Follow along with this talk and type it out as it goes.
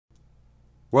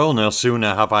Well, no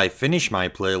sooner have I finished my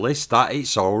playlist that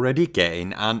it's already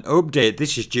getting an update.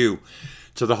 This is due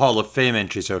to the Hall of Fame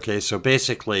entries, okay? So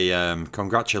basically,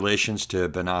 congratulations to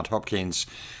Bernard Hopkins,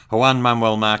 Juan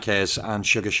Manuel Marquez and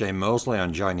Sugar Shane Mosley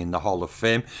on joining the Hall of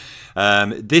Fame.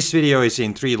 This video is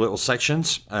in three little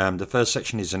sections. The first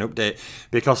section is an update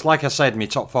because, like I said, my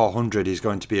top 400 is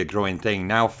going to be a growing thing.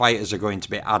 Now fighters are going to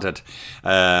be added,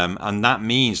 and that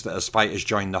means that as fighters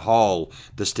join the Hall,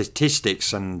 the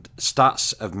statistics and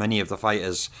stats of many of the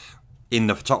fighters in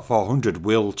the top 400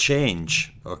 will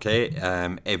change, okay,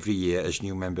 every year as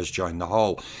new members join the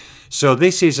Hall. So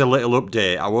this is a little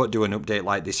update. I won't do an update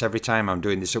like this every time I'm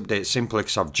doing this update simply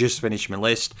because I've just finished my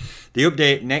list. The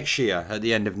update next year, at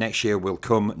the end of next year, will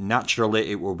come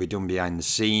naturally. It will be done behind the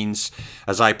scenes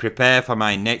as I prepare for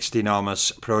my next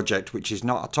enormous project, which is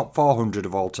not a top 400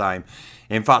 of all time.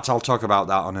 In fact, I'll talk about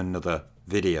that on another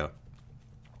video.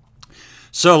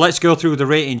 So let's go through the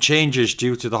rating changes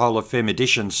due to the Hall of Fame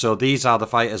additions. So these are the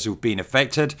fighters who've been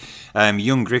affected.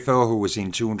 Young Griffo, who was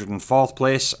in 204th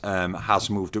place, has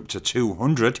moved up to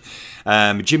 200.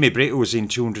 Jimmy Britt, who was in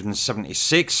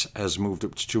 276, has moved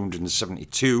up to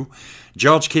 272.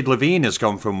 George Kid Levine has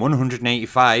gone from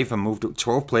 185 and moved up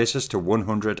 12 places to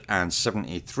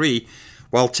 173.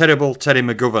 While Terrible Terry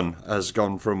McGovern has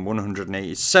gone from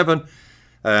 187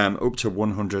 up to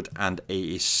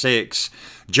 186.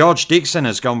 George Dixon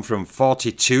has gone from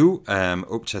 42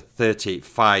 up to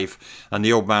 35, and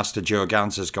the old master Joe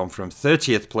Gans has gone from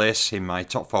 30th place in my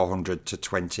top 400 to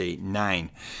 29.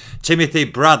 Timothy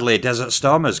Bradley Desert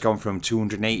Storm has gone from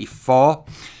 284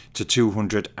 to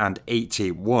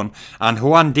 281, and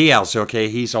Juan Diaz, okay,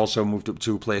 he's also moved up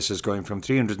 2 places, going from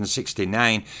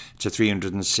 369 to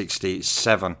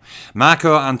 367.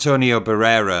 Marco Antonio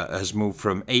Barrera has moved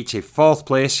from 84th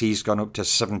place, he's gone up to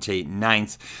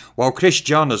 79th, while Chris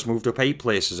John has moved up 8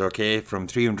 places, okay, from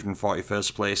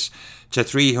 341st place to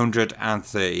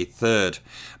 333rd.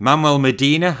 Manuel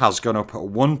Medina has gone up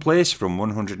 1 place from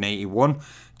 181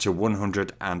 to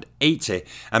 180,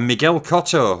 and Miguel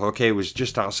Cotto, okay, was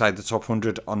just outside the top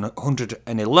 100 on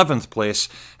 111th place,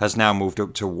 has now moved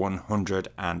up to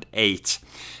 108.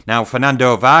 Now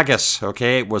Fernando Vargas,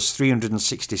 okay, was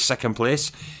 362nd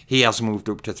place, he has moved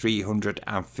up to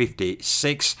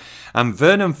 356, and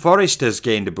Vernon Forrest has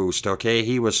gained a boost, okay,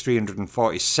 he was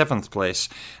 347th place,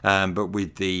 but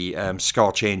with the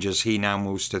score changes, he now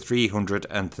moves to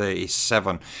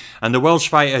 337. And the Welsh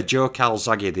fighter Joe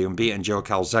Calzaghe, the unbeaten Joe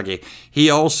Calzaghe, he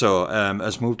also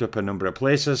has moved up a number of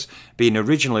places, being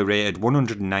originally rated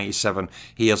 197,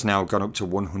 he has now gone up to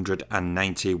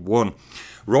 191.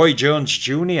 Roy Jones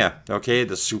Jr., okay,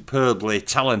 the superbly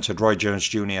talented Roy Jones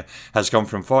Jr. has gone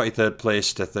from 43rd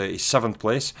place to 37th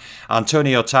place.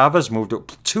 Antonio Tarver's moved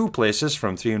up 2 places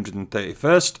from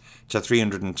 331st to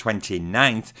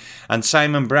 329th. And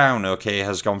Simon Brown, okay,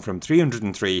 has gone from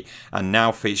 303 and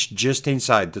now fits just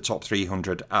inside the top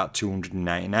 300 at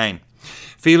 299.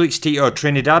 Felix Tito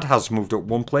Trinidad has moved up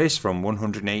 1 place from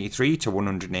 183 to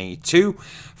 182.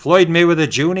 Floyd Mayweather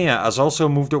Jr. has also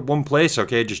moved up 1 place,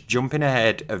 okay, just jumping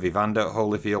ahead of Evander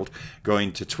Holyfield,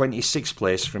 going to 26th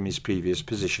place from his previous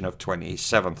position of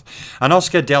 27th. And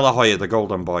Oscar De La Hoya, the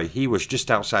Golden Boy, he was just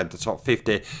outside the top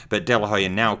 50, but De La Hoya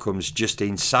now comes just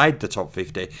inside the top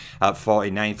 50 at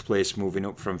 49th place, moving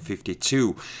up from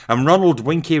 52. And Ronald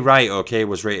Winky Wright, okay,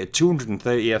 was rated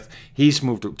 230th. He's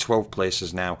moved up 12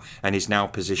 places now, and is now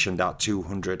positioned at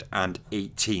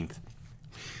 218th.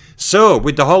 So,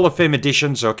 with the Hall of Fame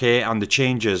additions, okay, and the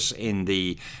changes in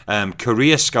the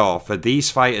career score for these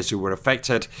fighters who were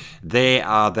affected, they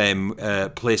are them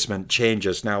placement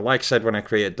changes. Now, like I said when I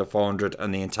created the 400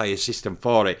 and the entire system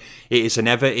for it, it is an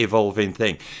ever-evolving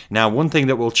thing. Now, one thing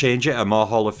that will change it are more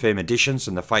Hall of Fame additions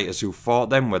and the fighters who fought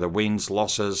them, whether wins,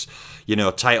 losses, you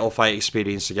know, title fight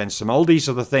experience against them, all these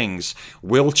other things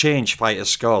will change fighters'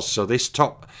 scores. So this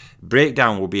top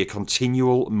breakdown will be a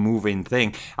continual moving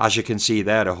thing. As you can see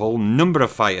there, a whole number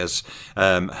of fighters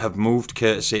have moved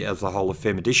courtesy of the Hall of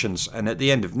Fame additions, and at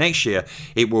the end of next year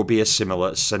it will be a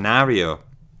similar scenario.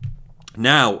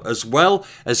 Now, as well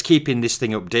as keeping this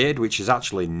thing updated, which is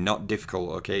actually not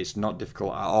difficult, okay, it's not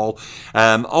difficult at all.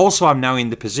 Also, I'm now in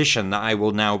the position that I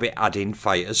will now be adding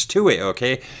fighters to it,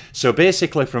 okay. So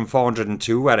basically from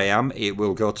 402 where I am, it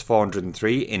will go to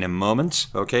 403 in a moment,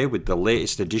 okay, with the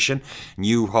latest addition.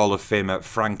 New Hall of Famer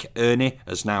Frank Erne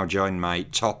has now joined my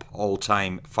top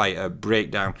all-time fighter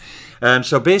breakdown.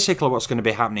 So basically what's going to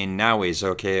be happening now is,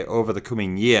 okay, over the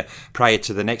coming year, prior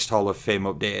to the next Hall of Fame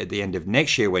update at the end of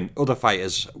next year, when other fighters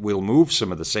fighters will move.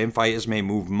 Some of the same fighters may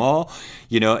move more.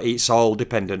 You know, it's all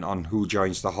dependent on who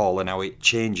joins the hall and how it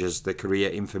changes the career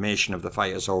information of the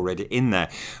fighters already in there.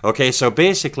 Okay, so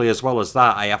basically, as well as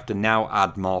that, I have to now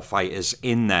add more fighters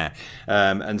in there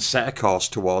and set a course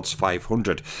towards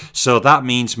 500. So that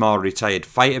means more retired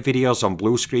fighter videos on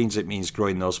blue screens. It means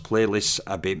growing those playlists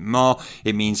a bit more.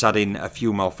 It means adding a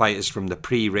few more fighters from the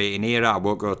pre-rating era. I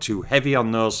won't go too heavy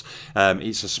on those.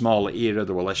 It's a smaller era.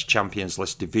 There were less champions,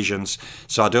 less divisions,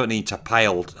 so I don't need to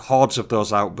pile hordes of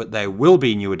those out, but there will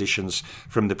be new additions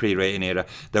from the pre-rating era.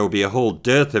 There will be a whole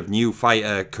dearth of new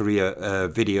fighter career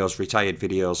videos, retired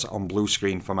videos on blue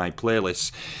screen for my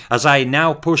playlists. As I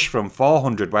now push from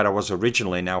 400, where I was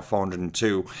originally, now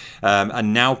 402,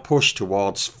 and now push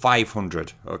towards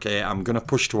 500. Okay, I'm going to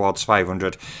push towards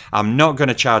 500. I'm not going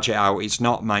to charge it out. It's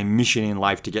not my mission in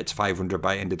life to get to 500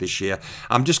 by the end of this year.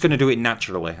 I'm just going to do it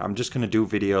naturally. I'm just going to do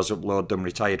videos, upload them,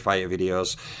 retired fighter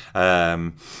videos.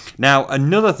 Now,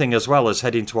 another thing as well as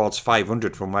heading towards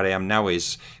 500 from where I am now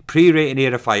is pre-rating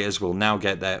era fighters will now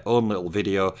get their own little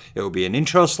video. It will be an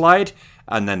intro slide,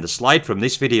 and then the slide from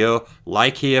this video,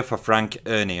 like here for Frank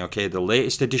Erne, okay, the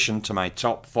latest addition to my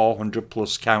top 400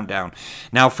 plus countdown.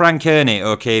 Now, Frank Erne,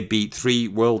 okay, beat 3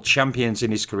 world champions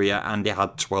in his career, and he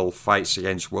had 12 fights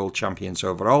against world champions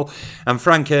overall. And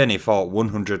Frank Erne fought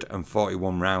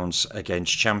 141 rounds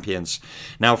against champions.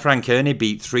 Now, Frank Erne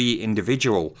beat 3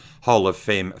 individual Hall of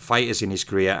Fame fighters in his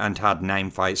career and had 9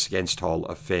 fights against Hall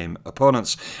of Fame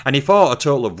opponents. And he fought a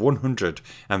total of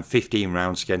 115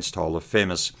 rounds against Hall of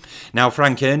Famers. Now,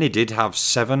 Frank Erne did have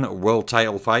 7 world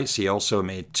title fights. He also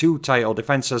made 2 title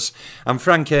defences. And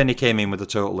Frank Erne came in with a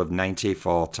total of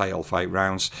 94 title fight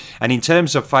rounds. And in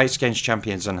terms of fights against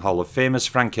champions and Hall of Famers,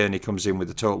 Frank Erne comes in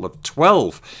with a total of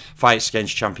 12 fights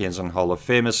against champions and Hall of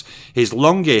Famers. His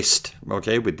longest,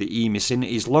 okay, with the E missing,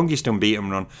 his longest unbeaten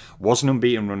run was an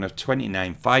unbeaten run of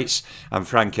 29 fights, and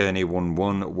Frank Erne won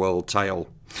 1 world title.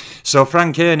 So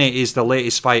Frank Erne is the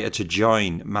latest fighter to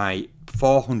join my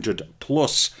 400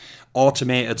 plus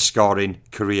automated scoring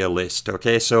career list.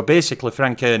 Okay, so basically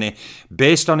Frank Erne,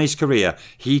 based on his career,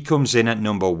 he comes in at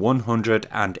number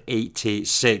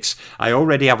 186. I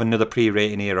already have another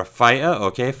pre-rating era fighter,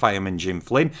 okay, fireman Jim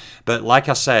Flynn, but like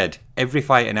I said, every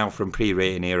fighter now from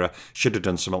pre-rating era should have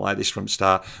done something like this from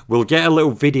start. We'll get a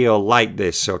little video like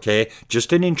this, okay?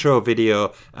 Just an intro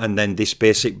video and then this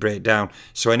basic breakdown.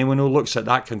 So anyone who looks at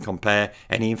that can compare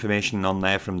any information on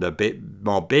there from the bit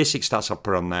more basic stats I've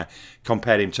put on there,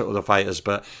 compare him to other fighters.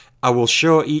 But I will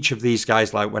show each of these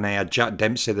guys, like when I had Jack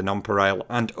Dempsey, the nonpareil,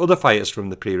 and other fighters from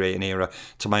the pre-rating era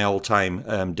to my all-time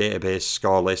database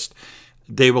score list.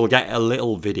 They will get a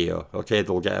little video, okay?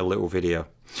 They'll get a little video.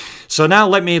 So now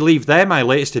let me leave there my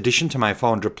latest addition to my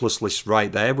 400 plus list right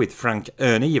there with Frank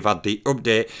Erne. You've had the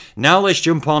update. Now let's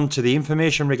jump on to the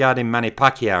information regarding Manny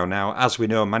Pacquiao. Now, as we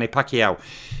know, Manny Pacquiao,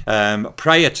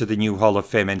 prior to the new Hall of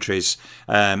Fame entries,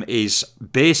 his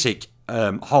basic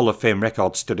Hall of Fame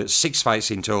record stood at 6 fights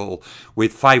in total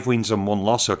with 5 wins and 1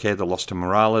 loss. Okay, the loss to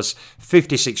Morales,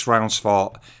 56 rounds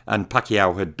fought, and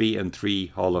Pacquiao had beaten 3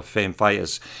 Hall of Fame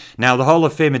fighters. Now, the Hall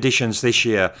of Fame additions this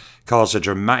year caused a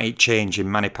dramatic change in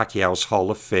Manny Pacquiao's Hall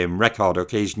of Fame record.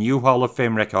 Okay, his new Hall of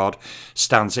Fame record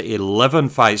stands at 11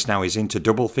 fights now. He's into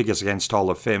double figures against Hall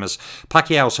of Famers.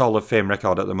 Pacquiao's Hall of Fame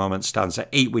record at the moment stands at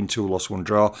 8 win, 2 loss, 1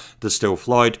 draw. There's still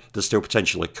Floyd. There's still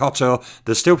potentially Cotto.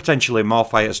 There's still potentially more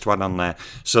fighters to add on there.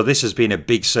 So this has been a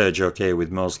big surge, okay,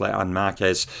 with Mosley and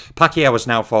Marquez. Pacquiao has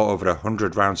now fought over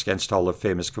 100 rounds against Hall of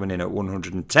Famers, coming in at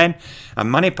 110.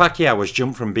 And Manny Pacquiao has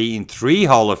jumped from beating 3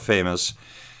 Hall of Famers,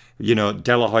 you know,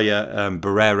 De La Hoya,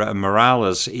 Barrera and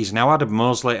Morales. He's now added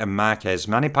Mosley and Marquez.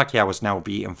 Manny Pacquiao has now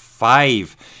beaten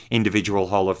 5 individual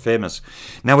Hall of Famers.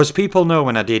 Now, as people know,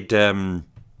 when I did...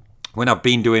 when I've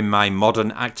been doing my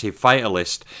modern active fighter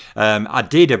list, I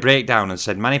did a breakdown and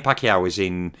said Manny Pacquiao is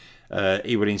in...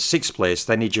 he was in 6th place,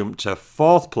 then he jumped to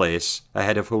 4th place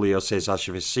ahead of Julio Cesar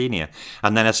Chavez Sr.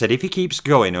 And then I said, if he keeps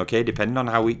going, okay, depending on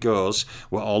how it goes,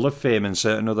 with Hall of Fame and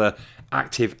certain other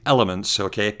active elements,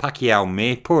 okay, Pacquiao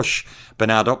may push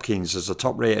Bernard Hopkins as the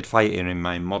top-rated fighter in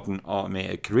my modern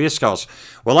automated career scores.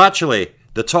 Well, actually,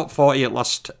 the top 40 at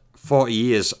last 40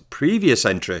 years previous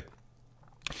entry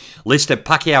listed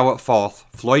Pacquiao at 4th,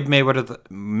 Floyd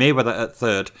Mayweather at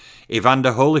 3rd,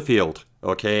 Evander Holyfield,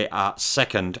 okay, at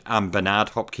 2nd, and Bernard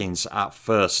Hopkins at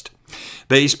 1st.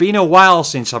 But it's been a while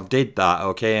since I've did that,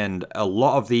 okay, and a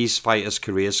lot of these fighters'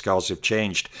 career scores have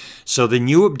changed. So the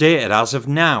new updated as of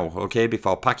now, okay,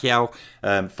 before Pacquiao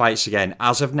fights again.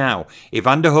 As of now,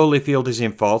 Evander Holyfield is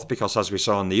in fourth because, as we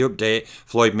saw in the update,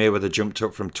 Floyd Mayweather jumped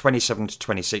up from 27 to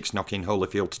 26, knocking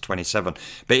Holyfield to 27.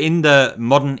 But in the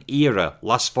modern era,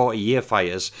 last 40-year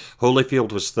fighters,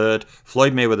 Holyfield was third.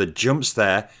 Floyd Mayweather jumps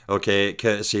there, okay,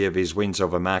 courtesy of his wins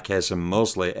over Marquez and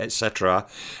Mosley, etc.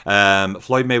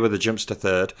 Floyd Mayweather jumps to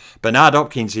third. Bernard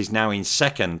Hopkins is now in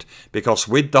second because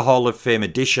with the Hall of Fame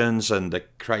additions and the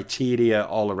criteria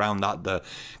all around that,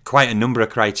 quite a number of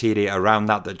criteria around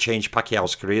that changed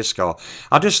Pacquiao's career score,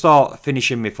 I just thought,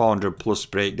 finishing my 400 plus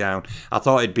breakdown, I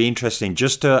thought it'd be interesting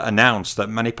just to announce that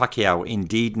Manny Pacquiao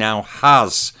indeed now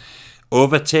has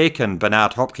overtaken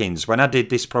Bernard Hopkins. When I did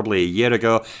this probably a year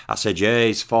ago, I said, yeah,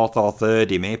 he's fourth or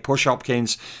third, he may push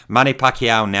Hopkins. Manny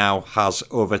Pacquiao now has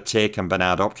overtaken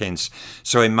Bernard Hopkins.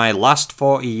 So in my last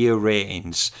 40-year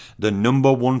ratings, the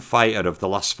number one fighter of the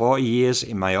last 40 years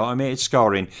in my automated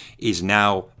scoring is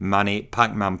now Manny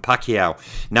Pac-Man Pacquiao.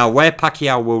 Now, where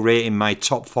Pacquiao will rate in my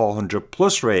top 400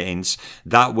 plus ratings,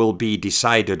 that will be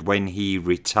decided when he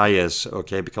retires,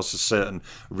 okay, because there's certain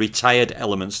retired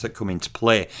elements that come into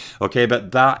play, okay.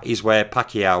 But that is where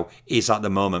Pacquiao is at the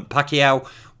moment. Pacquiao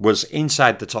was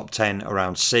inside the top 10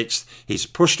 around 6th. He's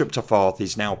pushed up to 4th.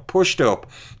 He's now pushed up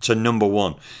to number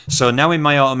 1. So now in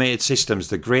my automated systems,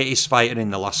 the greatest fighter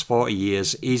in the last 40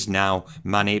 years is now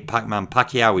Manny Pac-Man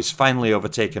Pacquiao. He's finally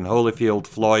overtaken Holyfield,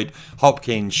 Floyd,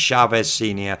 Hopkins, Chavez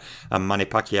Sr. and Manny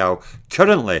Pacquiao.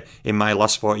 Currently, in my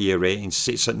last 40-year rating,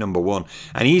 sits at number 1.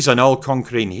 And he's an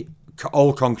all-conquering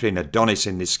Adonis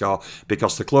in this score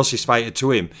because the closest fighter to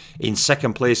him in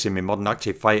second place in my modern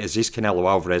active fighters is Canelo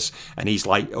Alvarez, and he's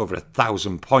like over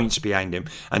 1,000 points behind him.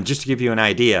 And just to give you an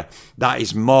idea, that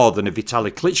is more than a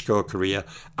Vitaly Klitschko career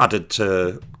added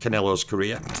to Canelo's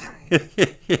career.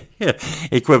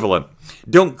 Equivalent.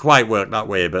 Don't quite work that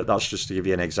way, but that's just to give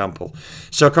you an example.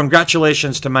 So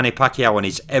congratulations to Manny Pacquiao on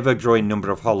his ever-growing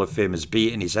number of Hall of Famers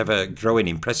beaten, his ever-growing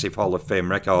impressive Hall of Fame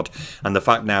record, and the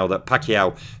fact now that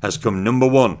Pacquiao has come number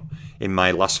 1 in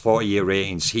my last 40-year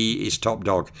ratings. He is top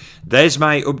dog. There's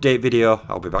my update video.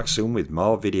 I'll be back soon with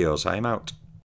more videos. I'm out.